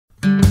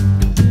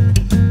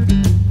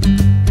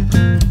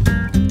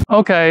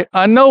Okay,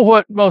 I know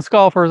what most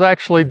golfers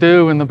actually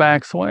do in the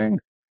backswing,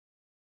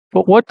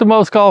 but what do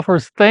most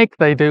golfers think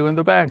they do in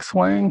the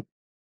backswing?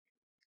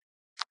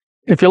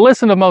 If you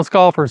listen to most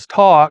golfers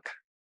talk,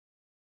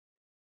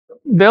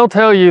 they'll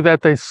tell you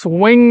that they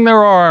swing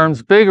their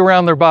arms big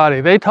around their body.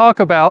 They talk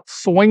about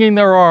swinging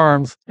their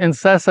arms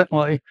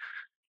incessantly.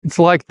 It's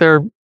like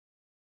their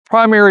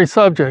primary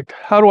subject.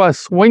 How do I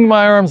swing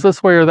my arms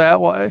this way or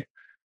that way?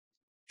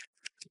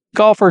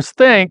 Golfers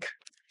think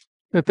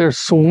that they're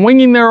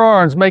swinging their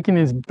arms, making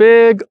these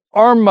big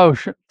arm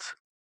motions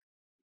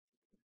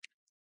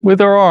with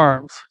their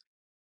arms.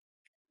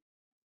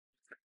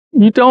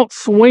 You don't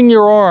swing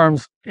your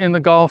arms in the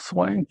golf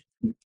swing.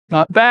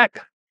 Not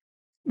back,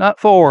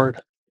 not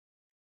forward.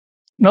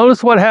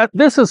 Notice what happens.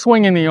 This is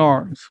swinging the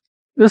arms.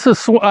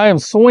 I am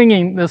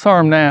swinging this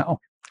arm now.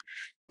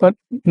 But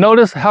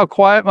notice how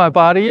quiet my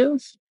body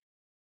is.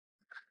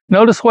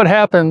 Notice what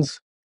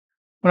happens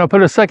when I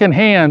put a second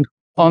hand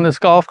on this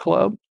golf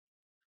club.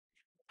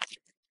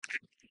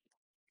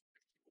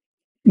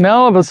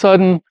 Now all of a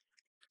sudden,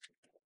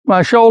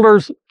 my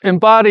shoulders and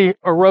body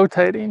are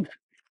rotating.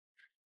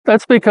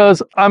 That's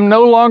because I'm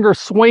no longer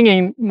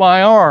swinging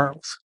my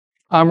arms.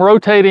 I'm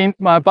rotating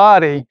my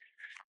body,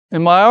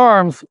 and my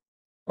arms,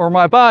 or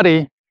my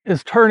body,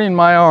 is turning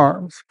my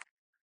arms.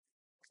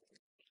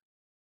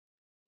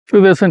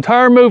 Through this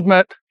entire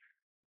movement,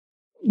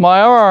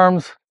 my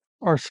arms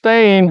are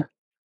staying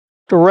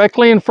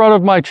directly in front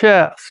of my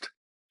chest.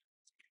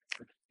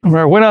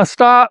 Remember, when I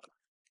stop,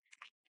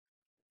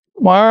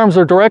 my arms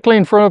are directly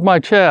in front of my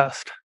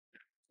chest.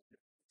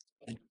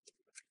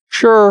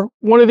 Sure,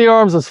 one of the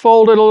arms is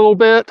folded a little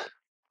bit,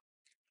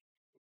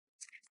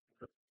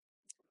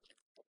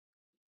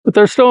 but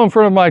they're still in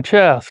front of my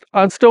chest.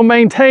 I'm still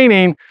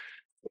maintaining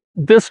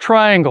this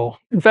triangle.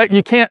 In fact,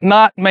 you can't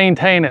not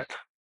maintain it.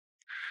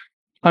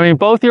 I mean,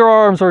 both your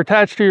arms are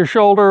attached to your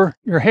shoulder,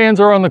 your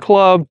hands are on the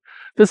club.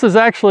 This is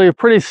actually a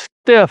pretty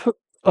stiff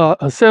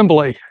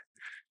assembly.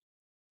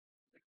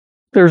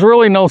 There's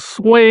really no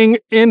swing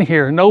in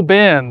here, no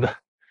bend.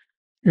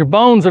 Your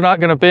bones are not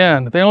going to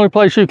bend. The only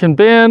place you can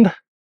bend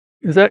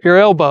is at your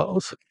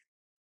elbows.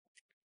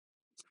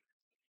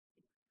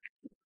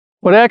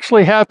 What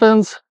actually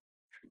happens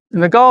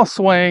in the golf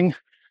swing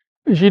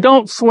is you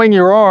don't swing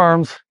your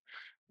arms,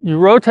 you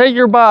rotate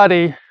your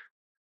body,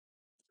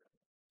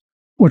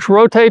 which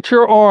rotates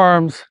your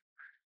arms,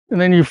 and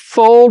then you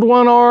fold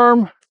one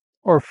arm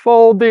or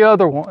fold the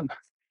other one.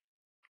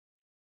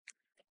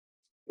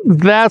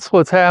 That's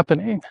what's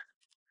happening.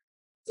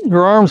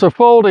 Your arms are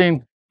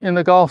folding in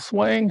the golf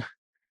swing.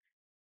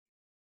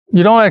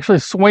 You don't actually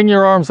swing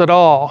your arms at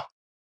all.